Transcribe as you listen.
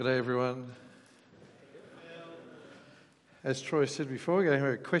Good day, everyone. As Troy said before, we're going to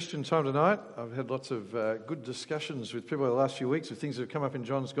have a question time tonight. I've had lots of good discussions with people over the last few weeks of things that have come up in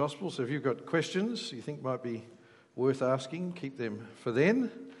John's Gospel. So if you've got questions you think might be worth asking, keep them for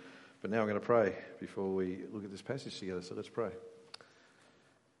then. But now I'm going to pray before we look at this passage together. So let's pray.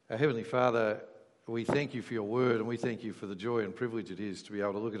 Our Heavenly Father, we thank you for your word, and we thank you for the joy and privilege it is to be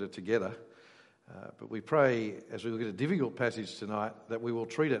able to look at it together. But we pray, as we look at a difficult passage tonight, that we will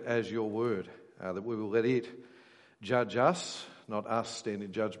treat it as your word, that we will let it judge us, not us stand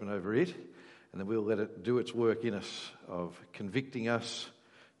in judgment over it, and that we'll let it do its work in us of convicting us,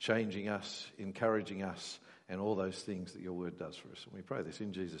 changing us, encouraging us, and all those things that your word does for us. And we pray this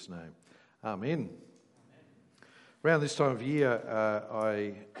in Jesus' name. Amen. Around this time of year,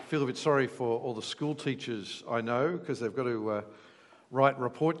 I feel a bit sorry for all the school teachers I know, because they've got to write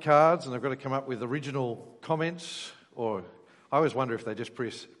report cards and they've got to come up with original comments, or I always wonder if they just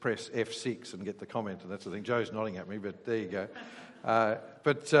press F6 and get the comment, and that's the thing. Joe's nodding at me, but there you go.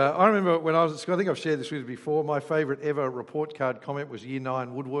 But I remember when I was at school, I think I've shared this with you before, my favourite ever report card comment was Year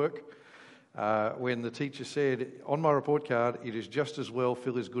 9 woodwork, when the teacher said, on my report card, it is just as well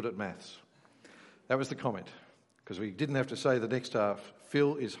Phil is good at maths. That was the comment, because we didn't have to say the next half,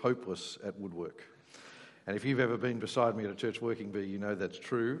 Phil is hopeless at woodwork. And if you've ever been beside me at a church working bee, you know that's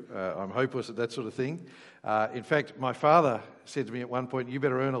true. I'm hopeless at that sort of thing. In fact, my father said to me at one point, you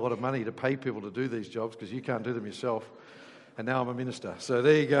better earn a lot of money to pay people to do these jobs because you can't do them yourself. And now I'm a minister. So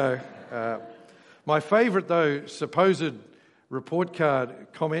there you go. My favourite, though, supposed report card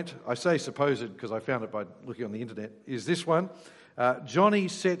comment, I say supposed because I found it by looking on the internet, is this one. Johnny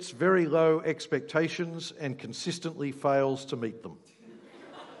sets very low expectations and consistently fails to meet them.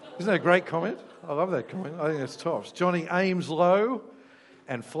 Isn't that a great comment? I love that comment. I think that's tops. Johnny aims low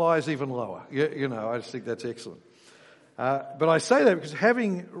and flies even lower. You know, I just think that's excellent. But I say that because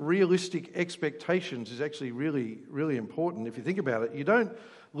having realistic expectations is actually really, really important. If you think about it, you don't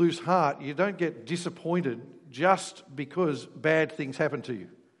lose heart, you don't get disappointed just because bad things happen to you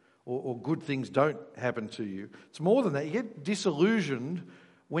or good things don't happen to you. It's more than that. You get disillusioned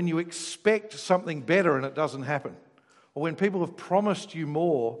when you expect something better and it doesn't happen, or when people have promised you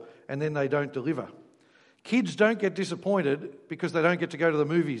more and then they don't deliver. Kids don't get disappointed because they don't get to go to the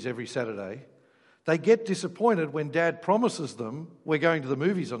movies every Saturday. They get disappointed when Dad promises them we're going to the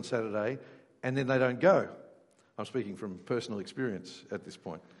movies on Saturday and then they don't go. I'm speaking from personal experience at this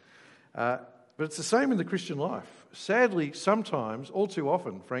point. But it's the same in the Christian life. Sadly, sometimes, all too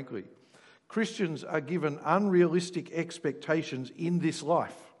often, frankly, Christians are given unrealistic expectations in this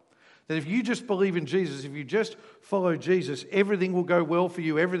life. That if you just believe in Jesus, if you just follow Jesus, everything will go well for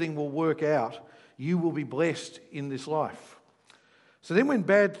you, everything will work out, you will be blessed in this life. So then when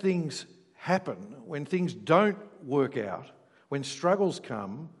bad things happen, when things don't work out, when struggles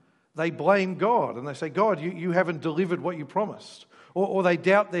come, they blame God and they say, God, you haven't delivered what you promised. Or they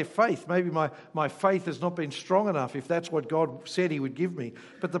doubt their faith. Maybe my faith has not been strong enough if that's what God said he would give me.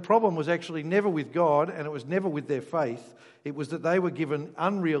 But the problem was actually never with God, and it was never with their faith. It was that they were given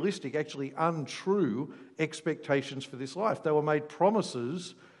unrealistic, actually untrue expectations for this life. They were made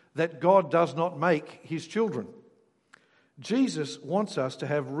promises that God does not make his children. Jesus wants us to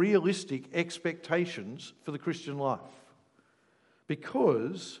have realistic expectations for the Christian life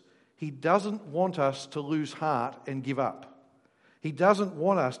because he doesn't want us to lose heart and give up. He doesn't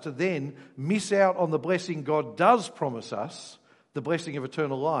want us to then miss out on the blessing God does promise us, the blessing of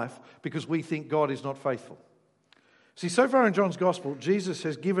eternal life, because we think God is not faithful. See, so far in John's Gospel, Jesus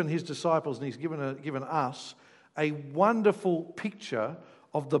has given his disciples and he's given us a wonderful picture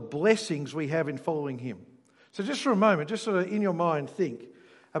of the blessings we have in following him. So just for a moment, just sort of in your mind, think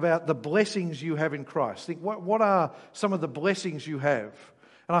about the blessings you have in Christ. Think, what are some of the blessings you have?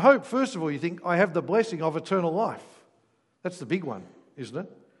 And I hope, first of all, you think, I have the blessing of eternal life. That's the big one, isn't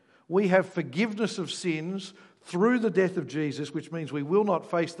it? We have forgiveness of sins through the death of Jesus, which means we will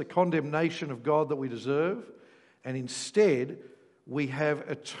not face the condemnation of God that we deserve, and instead we have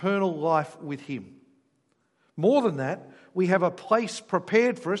eternal life with him. More than that, we have a place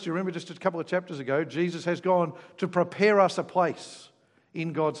prepared for us. You remember just a couple of chapters ago, Jesus has gone to prepare us a place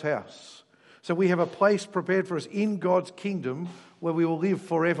in God's house. So we have a place prepared for us in God's kingdom where we will live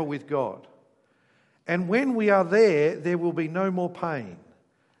forever with God. And when we are there, there will be no more pain,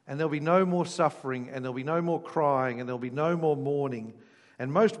 and there'll be no more suffering, and there'll be no more crying, and there'll be no more mourning,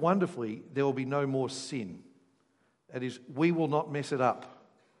 and most wonderfully, there will be no more sin. That is, we will not mess it up.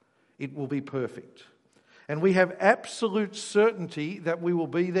 It will be perfect. And we have absolute certainty that we will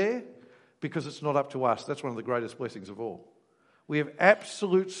be there because it's not up to us. That's one of the greatest blessings of all. We have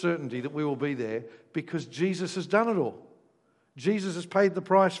absolute certainty that we will be there because Jesus has done it all. Jesus has paid the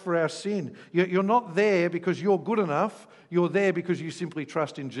price for our sin. You're not there because you're good enough. You're there because you simply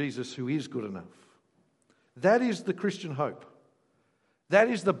trust in Jesus, who is good enough. That is the Christian hope. That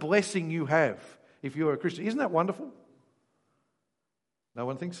is the blessing you have if you're a Christian. Isn't that wonderful? No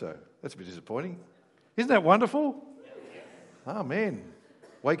one thinks so. That's a bit disappointing. Isn't that wonderful? Amen.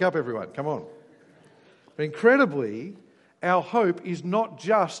 Wake up, everyone. Come on. But incredibly, our hope is not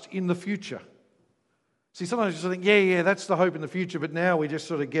just in the future. See, sometimes you sort of think, yeah, that's the hope in the future, but now we just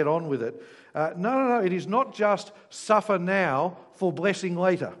sort of get on with it. No. It is not just suffer now for blessing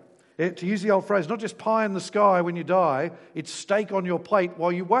later. To use the old phrase, not just pie in the sky when you die, it's steak on your plate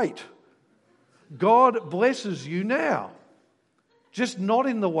while you wait. God blesses you now, just not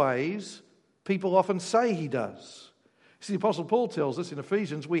in the ways people often say he does. See, the Apostle Paul tells us in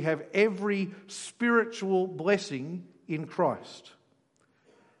Ephesians, we have every spiritual blessing in Christ.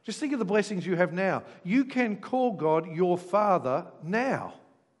 Just think of the blessings you have now. You can call God your Father now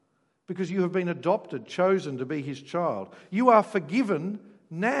because you have been adopted, chosen to be his child. You are forgiven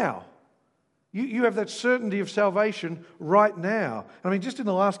now. You have that certainty of salvation right now. I mean, just in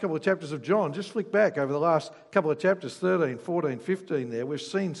the last couple of chapters of John, just flick back over the last couple of chapters, 13, 14, 15 there, we've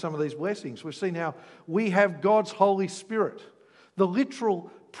seen some of these blessings. We've seen how we have God's Holy Spirit. The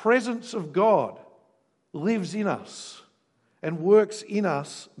literal presence of God lives in us and works in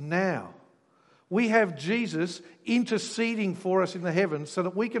us now. We have Jesus interceding for us in the heavens so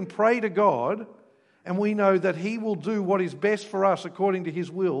that we can pray to God and we know that he will do what is best for us according to his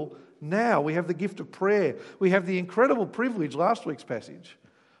will. Now we have the gift of prayer. We have the incredible privilege, last week's passage,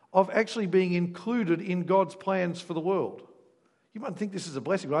 of actually being included in God's plans for the world. You might think this is a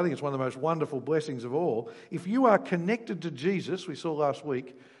blessing, but I think it's one of the most wonderful blessings of all. If you are connected to Jesus, we saw last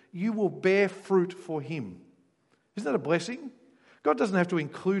week, you will bear fruit for him. Isn't that a blessing? God doesn't have to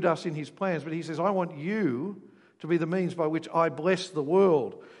include us in his plans, but he says, I want you to be the means by which I bless the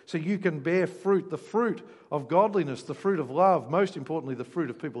world so you can bear fruit, the fruit of godliness, the fruit of love, most importantly, the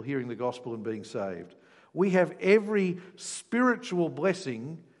fruit of people hearing the gospel and being saved. We have every spiritual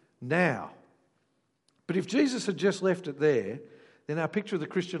blessing now. But if Jesus had just left it there, then our picture of the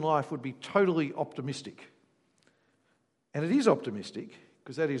Christian life would be totally optimistic. And it is optimistic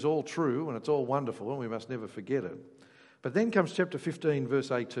because that is all true and it's all wonderful and we must never forget it. But then comes chapter 15,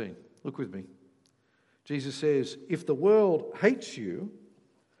 verse 18. Look with me. Jesus says, if the world hates you,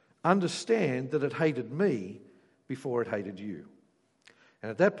 understand that it hated me before it hated you.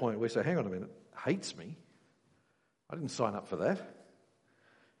 And at that point we say, hang on a minute, hates me? I didn't sign up for that.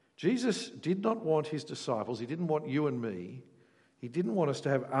 Jesus did not want his disciples, he didn't want you and me, he didn't want us to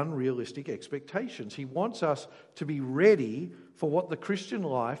have unrealistic expectations. He wants us to be ready for what the Christian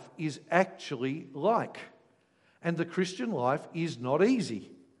life is actually like. And the Christian life is not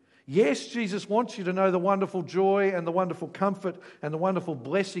easy. Yes, Jesus wants you to know the wonderful joy and the wonderful comfort and the wonderful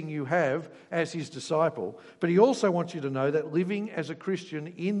blessing you have as his disciple. But he also wants you to know that living as a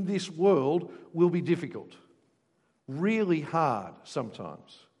Christian in this world will be difficult. Really hard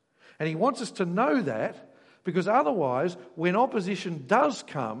sometimes. And he wants us to know that because otherwise, when opposition does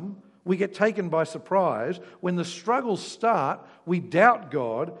come, we get taken by surprise. When the struggles start, we doubt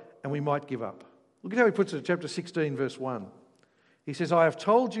God and we might give up. Look at how he puts it in chapter 16, verse 1. He says, I have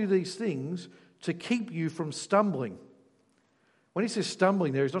told you these things to keep you from stumbling. When he says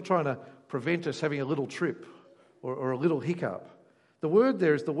stumbling there, he's not trying to prevent us having a little trip or a little hiccup. The word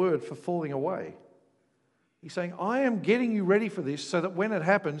there is the word for falling away. He's saying, I am getting you ready for this so that when it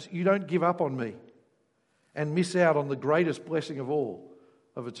happens, you don't give up on me and miss out on the greatest blessing of all,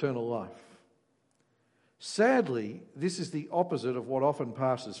 of eternal life. Sadly, this is the opposite of what often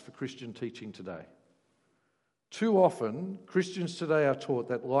passes for Christian teaching today. Too often, Christians today are taught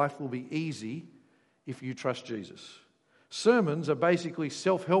that life will be easy if you trust Jesus. Sermons are basically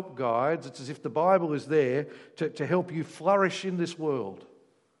self-help guides. It's as if the Bible is there to help you flourish in this world.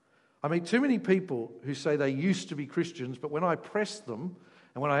 I meet too many people who say they used to be Christians, but when I press them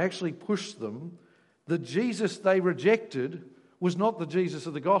and when I actually push them, the Jesus they rejected was not the Jesus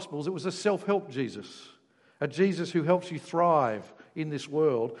of the Gospels, it was a self-help Jesus. A Jesus who helps you thrive in this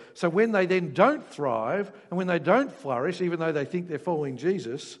world. So when they then don't thrive and when they don't flourish, even though they think they're following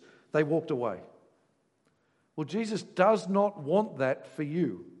Jesus, they walked away. Well, Jesus does not want that for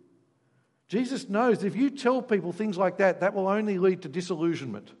you. Jesus knows if you tell people things like that, that will only lead to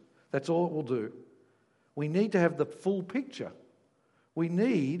disillusionment. That's all it will do. We need to have the full picture. We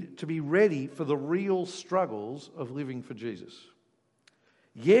need to be ready for the real struggles of living for Jesus.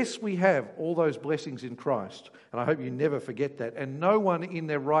 Yes, we have all those blessings in Christ, and I hope you never forget that. And no one in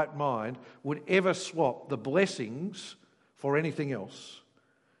their right mind would ever swap the blessings for anything else.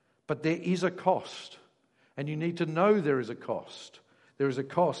 But there is a cost. And you need to know there is a cost. There is a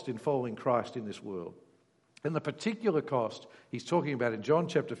cost in following Christ in this world. And the particular cost he's talking about in John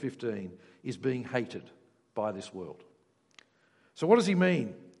chapter 15 is being hated by this world. So what does he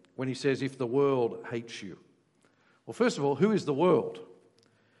mean when he says, if the world hates you? Well, first of all, who is the world?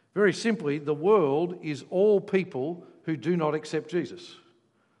 Very simply, the world is all people who do not accept Jesus.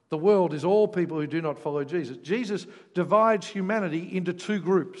 The world is all people who do not follow Jesus. Jesus divides humanity into two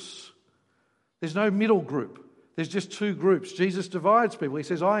groups. There's no middle group. There's just two groups. Jesus divides people. He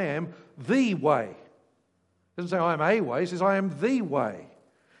says, I am the way. He doesn't say I am a way. He says, I am the way.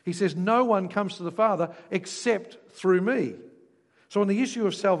 He says, no one comes to the Father except through me. So on the issue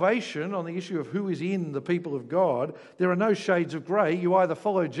of salvation, on the issue of who is in the people of God, there are no shades of grey. You either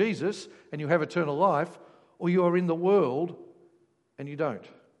follow Jesus and you have eternal life, or you are in the world and you don't.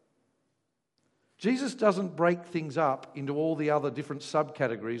 Jesus doesn't break things up into all the other different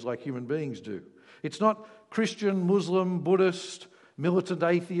subcategories like human beings do. It's not Christian, Muslim, Buddhist, militant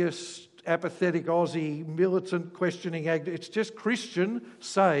atheist, apathetic Aussie, militant questioning. It's just Christian,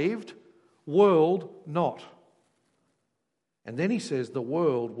 saved, world, not. And then he says the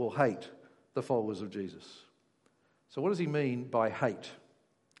world will hate the followers of Jesus. So what does he mean by hate?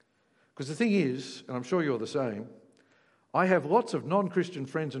 Because the thing is, and I'm sure you're the same, I have lots of non-Christian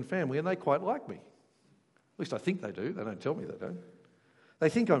friends and family and they quite like me. At least I think they do. They don't tell me they don't. They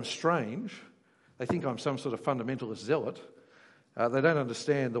think I'm strange. They think I'm some sort of fundamentalist zealot. They don't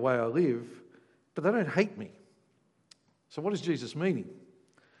understand the way I live, but they don't hate me. So what is Jesus meaning?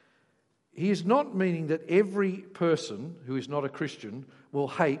 He is not meaning that every person who is not a Christian will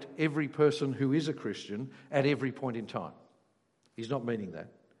hate every person who is a Christian at every point in time. He's not meaning that.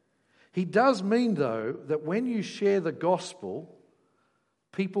 He does mean, though, that when you share the gospel,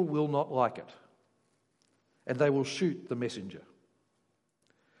 people will not like it. And they will shoot the messenger.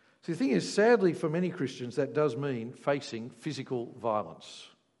 See, the thing is, sadly for many Christians, that does mean facing physical violence.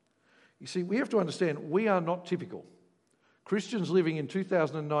 You see, we have to understand we are not typical. Christians living in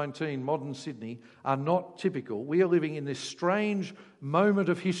 2019 modern Sydney are not typical. We are living in this strange moment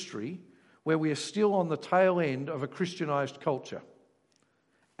of history where we are still on the tail end of a Christianised culture.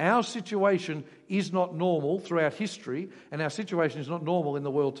 Our situation is not normal throughout history, and our situation is not normal in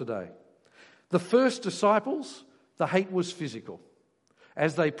the world today. The first disciples, the hate was physical.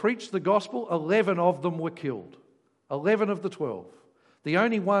 As they preached the gospel, 11 of them were killed. 11 of the 12. The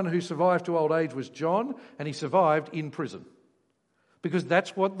only one who survived to old age was John, and he survived in prison. Because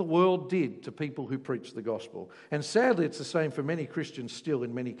that's what the world did to people who preached the gospel. And sadly, it's the same for many Christians still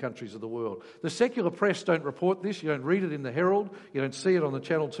in many countries of the world. The secular press don't report this. You don't read it in the Herald. You don't see it on the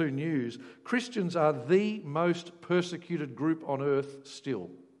Channel 2 news. Christians are the most persecuted group on earth still.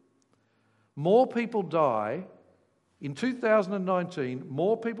 More people die, in 2019,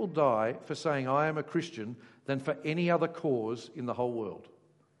 more people die for saying I am a Christian than for any other cause in the whole world.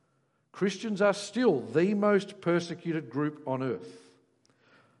 Christians are still the most persecuted group on earth.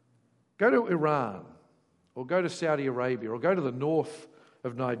 Go to Iran, or go to Saudi Arabia, or go to the north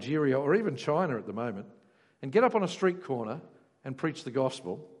of Nigeria, or even China at the moment, and get up on a street corner and preach the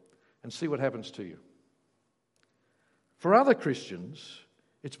gospel and see what happens to you. For other Christians,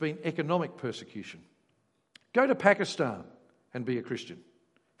 it's been economic persecution. Go to Pakistan and be a Christian.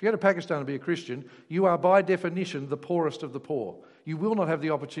 If you go to Pakistan and be a Christian, you are by definition the poorest of the poor. You will not have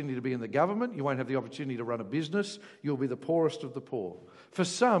the opportunity to be in the government. You won't have the opportunity to run a business. You'll be the poorest of the poor. For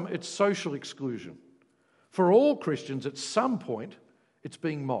some, it's social exclusion. For all Christians, at some point, it's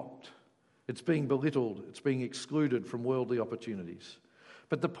being mocked. It's being belittled. It's being excluded from worldly opportunities.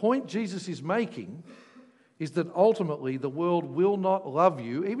 But the point Jesus is making is that ultimately the world will not love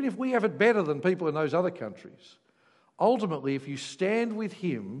you, even if we have it better than people in those other countries. Ultimately, if you stand with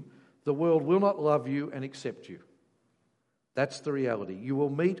him, the world will not love you and accept you. That's the reality. You will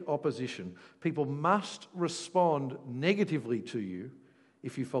meet opposition. People must respond negatively to you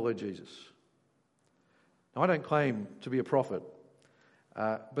if you follow Jesus. Now, I don't claim to be a prophet,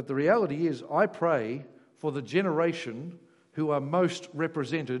 but the reality is I pray for the generation who are most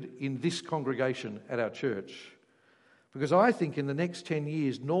represented in this congregation at our church, because I think in the next 10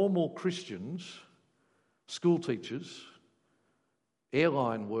 years, normal Christians, school teachers,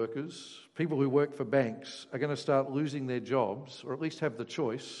 airline workers, people who work for banks are going to start losing their jobs, or at least have the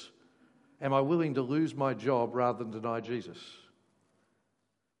choice, am I willing to lose my job rather than deny Jesus?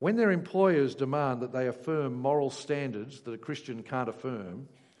 When their employers demand that they affirm moral standards that a Christian can't affirm,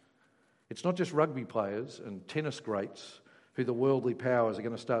 it's not just rugby players and tennis greats who the worldly powers are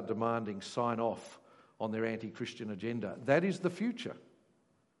going to start demanding sign off on their anti-Christian agenda. That is the future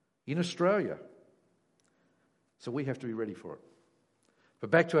in Australia. So we have to be ready for it.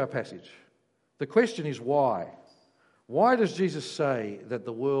 But back to our passage. The question is why? Why does Jesus say that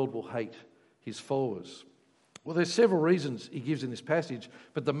the world will hate his followers? Well, there's several reasons he gives in this passage,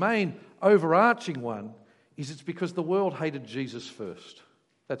 but the main overarching one is it's because the world hated Jesus first.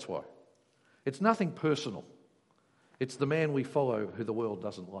 That's why. It's nothing personal. It's the man we follow who the world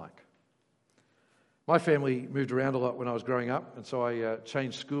doesn't like. My family moved around a lot when I was growing up, and so I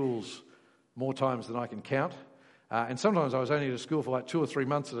changed schools more times than I can count. And sometimes I was only at a school for like 2 or 3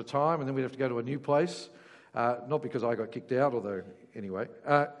 months at a time, and then we'd have to go to a new place. Not because I got kicked out, although anyway.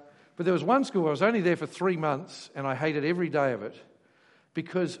 But there was one school I was only there for 3 months, and I hated every day of it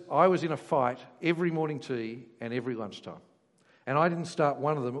because I was in a fight every morning tea and every lunchtime. And I didn't start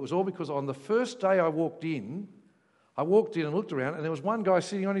one of them. It was all because on the first day I walked in and looked around, and there was one guy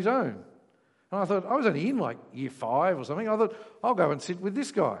sitting on his own. And I thought, I was only in like year 5 or something. I thought, I'll go and sit with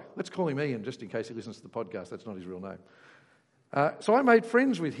this guy. Let's call him Ian, just in case he listens to the podcast. That's not his real name. So I made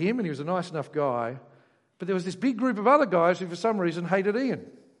friends with him, and he was a nice enough guy. But there was this big group of other guys who, for some reason, hated Ian.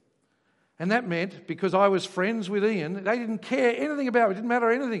 And that meant, because I was friends with Ian, they didn't care anything about me. It didn't matter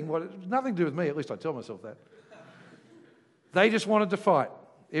anything. It had nothing to do with me. At least I tell myself that. They just wanted to fight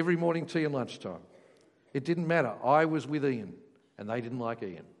every morning tea and lunchtime. It didn't matter. I was with Ian, and they didn't like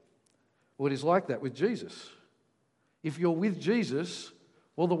Ian. Well, it is like that with Jesus. If you're with Jesus,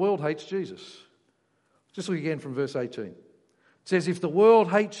 well, the world hates Jesus. Just look again from verse 18. It says, if the world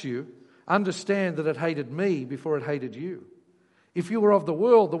hates you, understand that it hated me before it hated you. If you were of the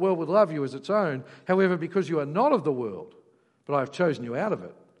world would love you as its own. However, because you are not of the world, but I have chosen you out of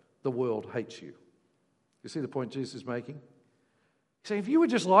it, the world hates you. You see the point Jesus is making? He's saying, if you were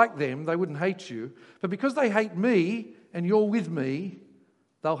just like them, they wouldn't hate you. But because they hate me and you're with me,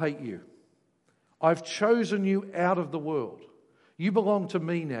 they'll hate you. I've chosen you out of the world. You belong to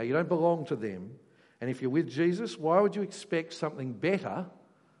me now. You don't belong to them. And if you're with Jesus, why would you expect something better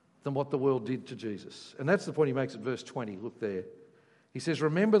than what the world did to Jesus? And that's the point he makes at verse 20. Look there. He says,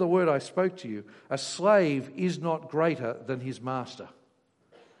 remember the word I spoke to you. A slave is not greater than his master.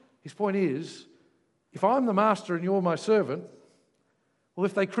 His point is, if I'm the master and you're my servant, well,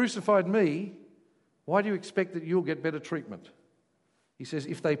 if they crucified me, why do you expect that you'll get better treatment? He says,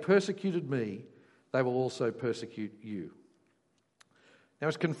 if they persecuted me, they will also persecute you. Now,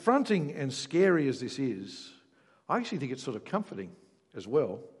 as confronting and scary as this is, I actually think it's sort of comforting as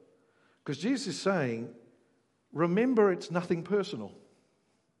well, because Jesus is saying, remember, it's nothing personal.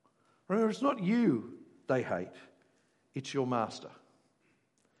 Remember, it's not you they hate, it's your master.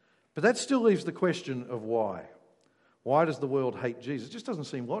 But that still leaves the question of why. Why does the world hate Jesus? It just doesn't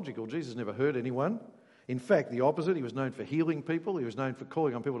seem logical. Jesus never hurt anyone. In fact, the opposite. He was known for healing people. He was known for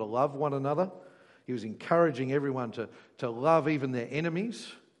calling on people to love one another. He was encouraging everyone to love even their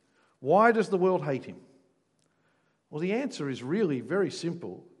enemies. Why does the world hate him? Well, the answer is really very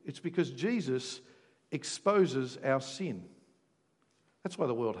simple. It's because Jesus exposes our sin. That's why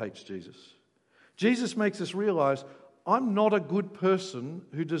the world hates Jesus. Jesus makes us realize, I'm not a good person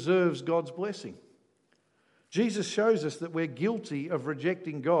who deserves God's blessing. Jesus shows us that we're guilty of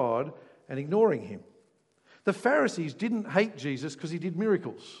rejecting God and ignoring him. The Pharisees didn't hate Jesus because he did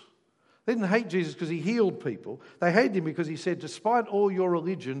miracles. They didn't hate Jesus because he healed people. They hated him because he said, despite all your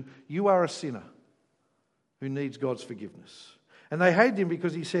religion, you are a sinner who needs God's forgiveness. And they hated him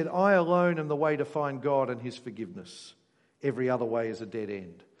because he said, I alone am the way to find God and his forgiveness. Every other way is a dead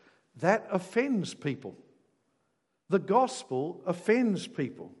end. That offends people. The gospel offends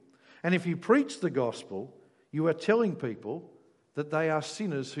people. And if you preach the gospel, you are telling people that they are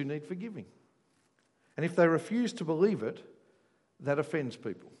sinners who need forgiving. And if they refuse to believe it, that offends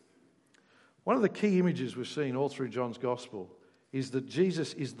people. One of the key images we've seen all through John's gospel is that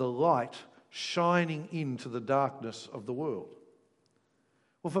Jesus is the light shining into the darkness of the world.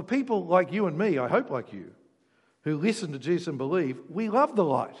 Well, for people like you and me, I hope like you, who listen to Jesus and believe, we love the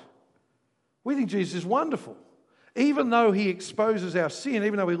light. We think Jesus is wonderful. Even though he exposes our sin,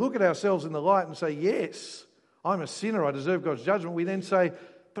 even though we look at ourselves in the light and say, yes, I'm a sinner, I deserve God's judgment, we then say,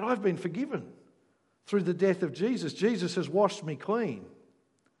 but I've been forgiven through the death of Jesus. Jesus has washed me clean.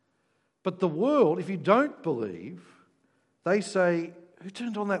 But the world, if you don't believe, they say, who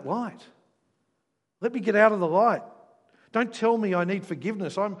turned on that light? Let me get out of the light. Don't tell me I need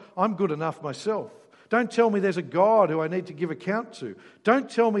forgiveness. I'm good enough myself. Don't tell me there's a God who I need to give account to. Don't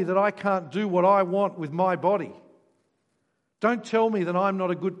tell me that I can't do what I want with my body. Don't tell me that I'm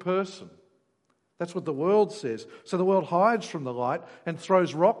not a good person. That's what the world says. So the world hides from the light and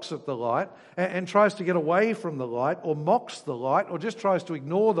throws rocks at the light and tries to get away from the light or mocks the light or just tries to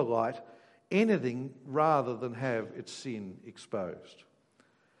ignore the light, anything rather than have its sin exposed.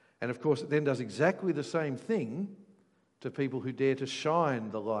 And of course it then does exactly the same thing to people who dare to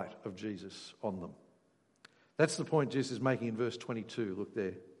shine the light of Jesus on them. That's the point Jesus is making in verse 22. Look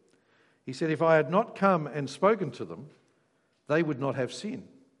there. He said, if I had not come and spoken to them, they would not have sin.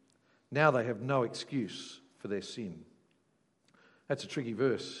 Now they have no excuse for their sin. That's a tricky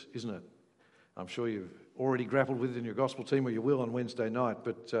verse, isn't it? I'm sure you've already grappled with it in your gospel team, or you will on Wednesday night.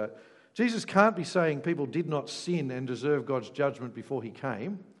 But Jesus can't be saying people did not sin and deserve God's judgment before he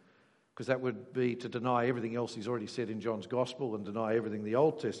came, because that would be to deny everything else he's already said in John's gospel and deny everything the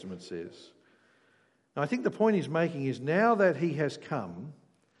Old Testament says. Now, I think the point he's making is now that he has come,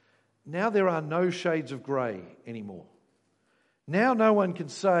 now there are no shades of grey anymore. Now no one can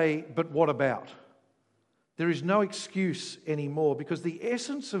say, but what about? There is no excuse anymore, because the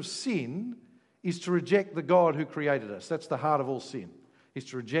essence of sin is to reject the God who created us. That's the heart of all sin, is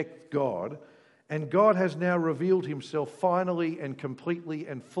to reject God. And God has now revealed himself finally and completely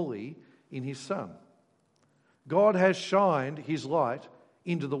and fully in his Son. God has shined his light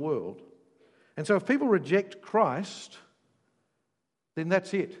into the world. And so if people reject Christ, then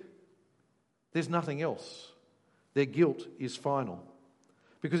that's it. There's nothing else. Their guilt is final.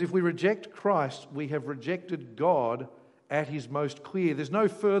 Because if we reject Christ, we have rejected God at his most clear. There's no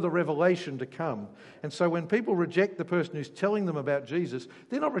further revelation to come. And so when people reject the person who's telling them about Jesus,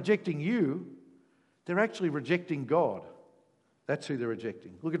 they're not rejecting you, they're actually rejecting God. That's who they're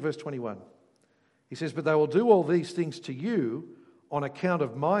rejecting. Look at verse 21. He says, but they will do all these things to you on account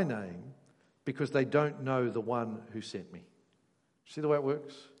of my name, because they don't know the one who sent me. See the way it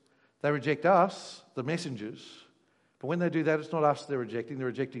works? They reject us, the messengers, but when they do that, it's not us they're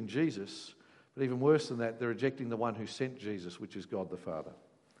rejecting Jesus. But even worse than that, they're rejecting the one who sent Jesus, which is God the Father.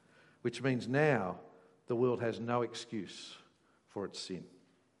 Which means now the world has no excuse for its sin.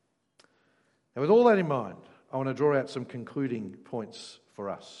 Now, with all that in mind, I want to draw out some concluding points for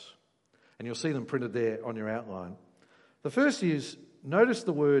us. And you'll see them printed there on your outline. The first is, notice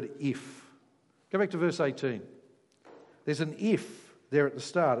the word if. Go back to verse 18. There's an if there at the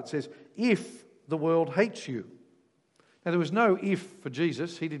start. It says, if the world hates you. Now, there was no if for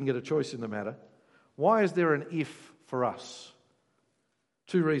Jesus. He didn't get a choice in the matter. Why is there an if for us?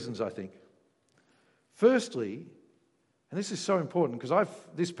 Two reasons, I think. Firstly, and this is so important because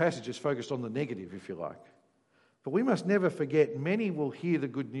this passage is focused on the negative, if you like. But we must never forget, many will hear the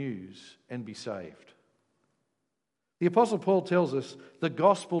good news and be saved. The Apostle Paul tells us the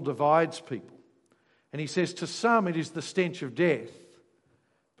gospel divides people. And he says to some it is the stench of death.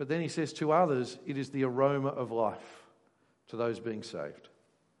 But then he says to others it is the aroma of life to those being saved.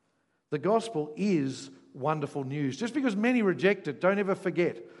 The gospel is wonderful news. Just because many reject it, don't ever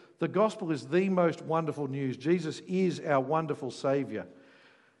forget, the gospel is the most wonderful news. Jesus is our wonderful Saviour,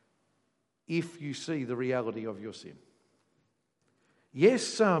 if you see the reality of your sin. Yes,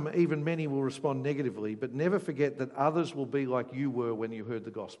 some, even many, will respond negatively, but never forget that others will be like you were when you heard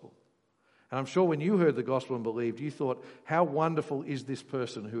the gospel. And I'm sure when you heard the gospel and believed, you thought, how wonderful is this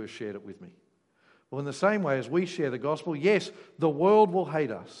person who has shared it with me? Well, in the same way as we share the gospel, yes, the world will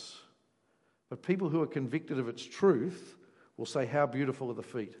hate us, but people who are convicted of its truth will say, how beautiful are the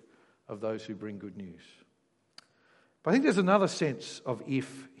feet of those who bring good news. But I think there's another sense of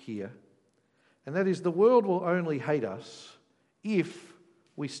if here, and that is the world will only hate us if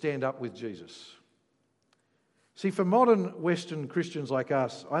we stand up with Jesus. See, for modern Western Christians like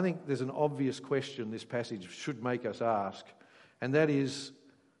us, I think there's an obvious question this passage should make us ask, and that is,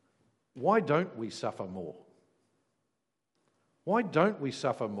 why don't we suffer more? Why don't we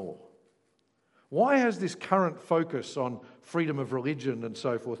suffer more? Why has this current focus on freedom of religion and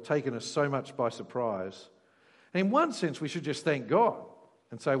so forth taken us so much by surprise? And in one sense, we should just thank God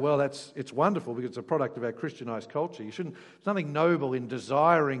and say, well, it's wonderful because it's a product of our Christianised culture. There's nothing noble in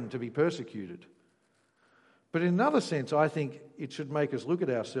desiring to be persecuted. But in another sense, I think it should make us look at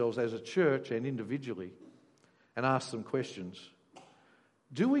ourselves as a church and individually and ask some questions.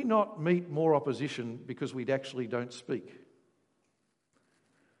 Do we not meet more opposition because we actually don't speak?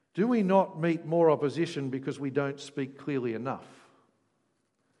 Do we not meet more opposition because we don't speak clearly enough?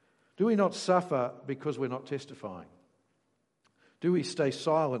 Do we not suffer because we're not testifying? Do we stay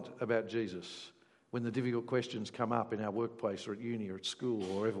silent about Jesus when the difficult questions come up in our workplace or at uni or at school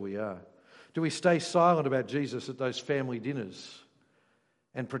or wherever we are? Do we stay silent about Jesus at those family dinners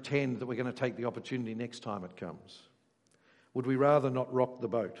and pretend that we're going to take the opportunity next time it comes? Would we rather not rock the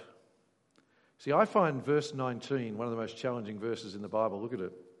boat? See, I find verse 19 one of the most challenging verses in the Bible. Look at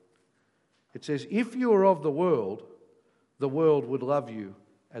it. It says, if you are of the world would love you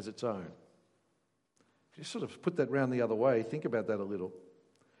as its own. Just sort of put that round the other way. Think about that a little.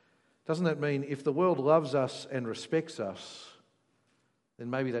 Doesn't that mean if the world loves us and respects us, then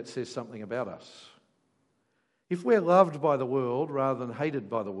maybe that says something about us? If we're loved by the world rather than hated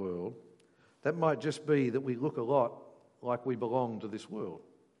by the world, that might just be that we look a lot like we belong to this world.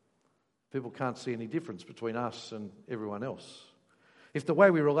 People can't see any difference between us and everyone else. If the way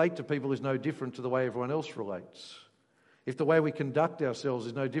we relate to people is no different to the way everyone else relates, if the way we conduct ourselves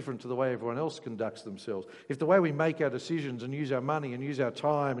is no different to the way everyone else conducts themselves, if the way we make our decisions and use our money and use our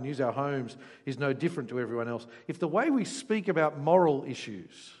time and use our homes is no different to everyone else, if the way we speak about moral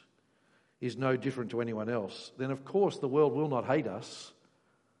issues is no different to anyone else, then of course the world will not hate us.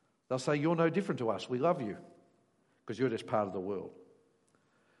 They'll say, you're no different to us, we love you, because you're just part of the world.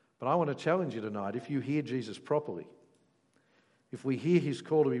 But I want to challenge you tonight, if you hear Jesus properly, if we hear his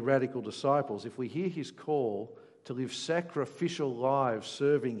call to be radical disciples, if we hear his call to live sacrificial lives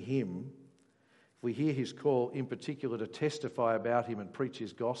serving him, if we hear his call in particular to testify about him and preach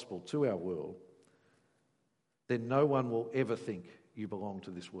his gospel to our world, then no one will ever think you belong to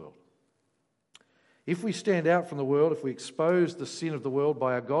this world. If we stand out from the world, if we expose the sin of the world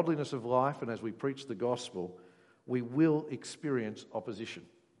by our godliness of life and as we preach the gospel, we will experience opposition.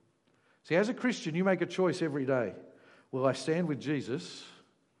 See, as a Christian, you make a choice every day. Will I stand with Jesus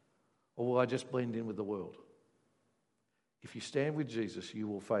or will I just blend in with the world? If you stand with Jesus, you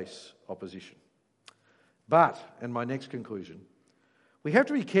will face opposition. But, and my next conclusion, we have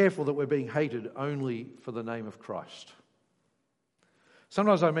to be careful that we're being hated only for the name of Christ.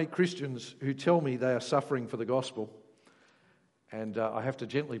 Sometimes I meet Christians who tell me they are suffering for the gospel, and I have to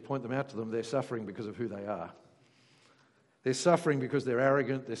gently point them out to them. They're suffering because of who they are. They're suffering because they're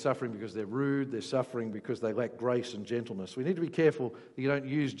arrogant, they're suffering because they're rude, they're suffering because they lack grace and gentleness. We need to be careful that you don't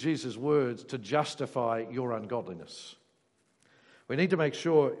use Jesus' words to justify your ungodliness. We need to make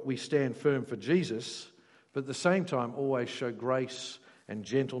sure we stand firm for Jesus, but at the same time always show grace and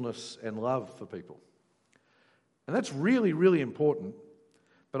gentleness and love for people. And that's really, really important.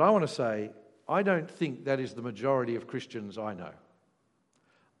 But I want to say, I don't think that is the majority of Christians I know.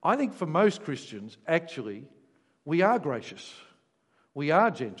 I think for most Christians, actually, we are gracious. We are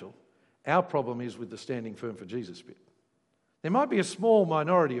gentle. Our problem is with the standing firm for Jesus bit. There might be a small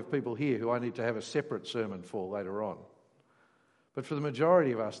minority of people here who I need to have a separate sermon for later on. But for the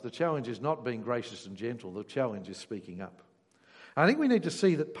majority of us, the challenge is not being gracious and gentle. The challenge is speaking up. I think we need to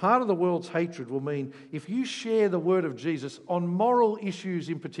see that part of the world's hatred will mean if you share the word of Jesus on moral issues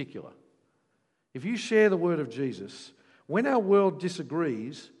in particular, if you share the word of Jesus, when our world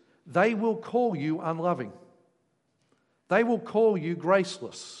disagrees, they will call you unloving. They will call you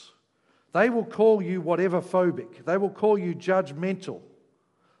graceless. They will call you whatever phobic. They will call you judgmental.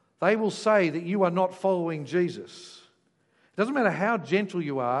 They will say that you are not following Jesus. It doesn't matter how gentle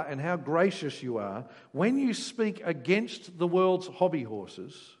you are and how gracious you are, when you speak against the world's hobby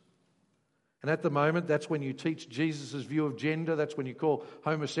horses, and at the moment that's when you teach Jesus' view of gender, that's when you call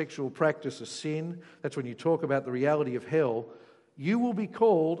homosexual practice a sin, that's when you talk about the reality of hell, you will be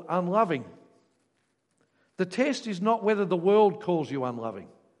called unloving. The test is not whether the world calls you unloving.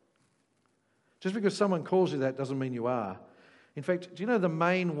 Just because someone calls you that doesn't mean you are. In fact, do you know the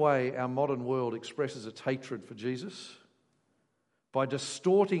main way our modern world expresses its hatred for Jesus? By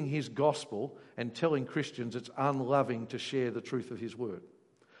distorting his gospel and telling Christians it's unloving to share the truth of his word.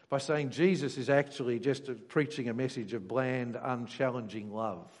 By saying Jesus is actually just preaching a message of bland, unchallenging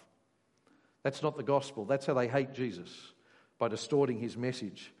love. That's not the gospel. That's how they hate Jesus, by distorting his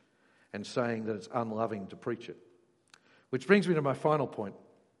message and saying that it's unloving to preach it. Which brings me to my final point.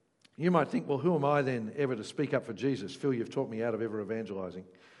 You might think, well, who am I then ever to speak up for Jesus? Phil, you've talked me out of ever evangelizing.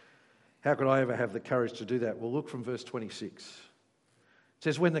 How could I ever have the courage to do that? Well, look from verse 26. It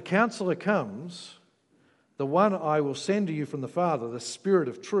says, when the counselor comes, the one I will send to you from the Father, the Spirit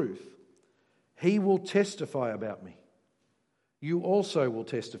of truth, he will testify about me. You also will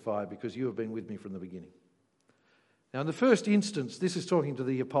testify because you have been with me from the beginning. Now, in the first instance, this is talking to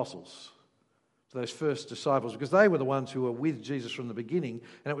the apostles, to those first disciples, because they were the ones who were with Jesus from the beginning,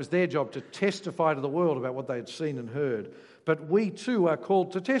 and it was their job to testify to the world about what they had seen and heard. But we too are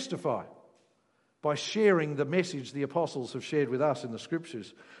called to testify by sharing the message the apostles have shared with us in the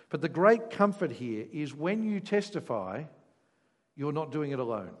scriptures. But the great comfort here is when you testify, you're not doing it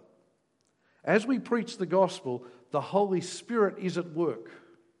alone. As we preach the gospel, the Holy Spirit is at work,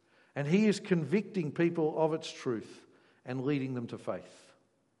 and he is convicting people of its truth and leading them to faith.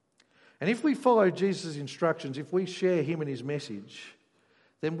 And if we follow Jesus' instructions, if we share him and his message,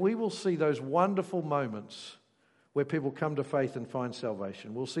 then we will see those wonderful moments where people come to faith and find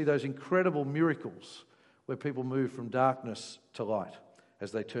salvation. We'll see those incredible miracles where people move from darkness to light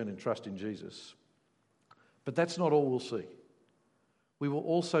as they turn and trust in Jesus. But that's not all we'll see. We will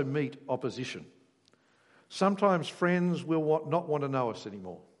also meet opposition. Sometimes friends will not want to know us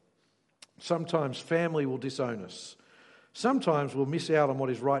anymore. Sometimes family will disown us. Sometimes we'll miss out on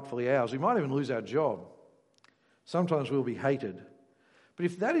what is rightfully ours. We might even lose our job. Sometimes we'll be hated. But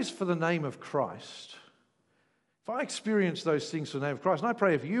if that is for the name of Christ, if I experience those things for the name of Christ, and I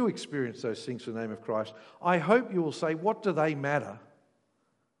pray if you experience those things for the name of Christ, I hope you will say, what do they matter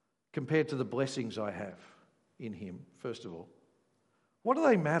compared to the blessings I have in him, first of all? What do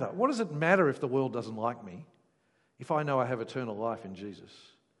they matter? What does it matter if the world doesn't like me, if I know I have eternal life in Jesus?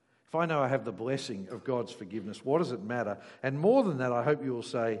 If I know I have the blessing of God's forgiveness, what does it matter? And more than that, I hope you will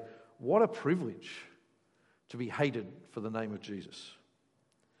say, what a privilege to be hated for the name of Jesus.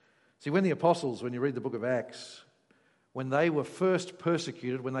 See, when the apostles, when you read the book of Acts, when they were first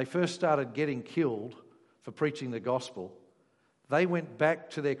persecuted, when they first started getting killed for preaching the gospel, they went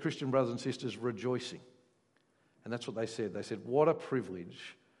back to their Christian brothers and sisters rejoicing. And that's what they said. They said, what a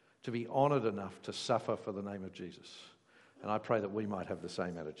privilege to be honoured enough to suffer for the name of Jesus. And I pray that we might have the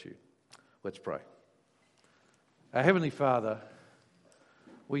same attitude. Let's pray. Our Heavenly Father,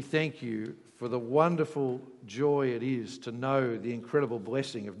 we thank you for the wonderful joy it is to know the incredible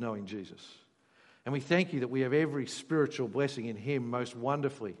blessing of knowing Jesus. And we thank you that we have every spiritual blessing in him, most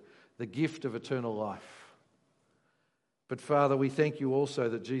wonderfully, the gift of eternal life. But Father, we thank you also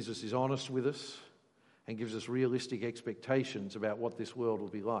that Jesus is honest with us and gives us realistic expectations about what this world will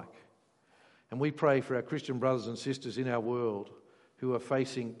be like. And we pray for our Christian brothers and sisters in our world who are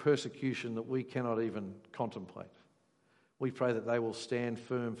facing persecution that we cannot even contemplate. We pray that they will stand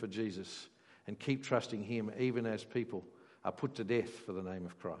firm for Jesus and keep trusting him even as people are put to death for the name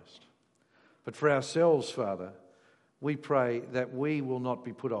of Christ. But for ourselves, Father, we pray that we will not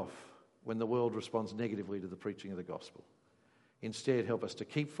be put off when the world responds negatively to the preaching of the gospel. Instead, help us to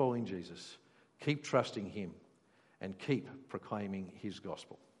keep following Jesus, keep trusting him, and keep proclaiming his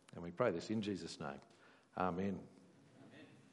gospel. And we pray this in Jesus' name. Amen.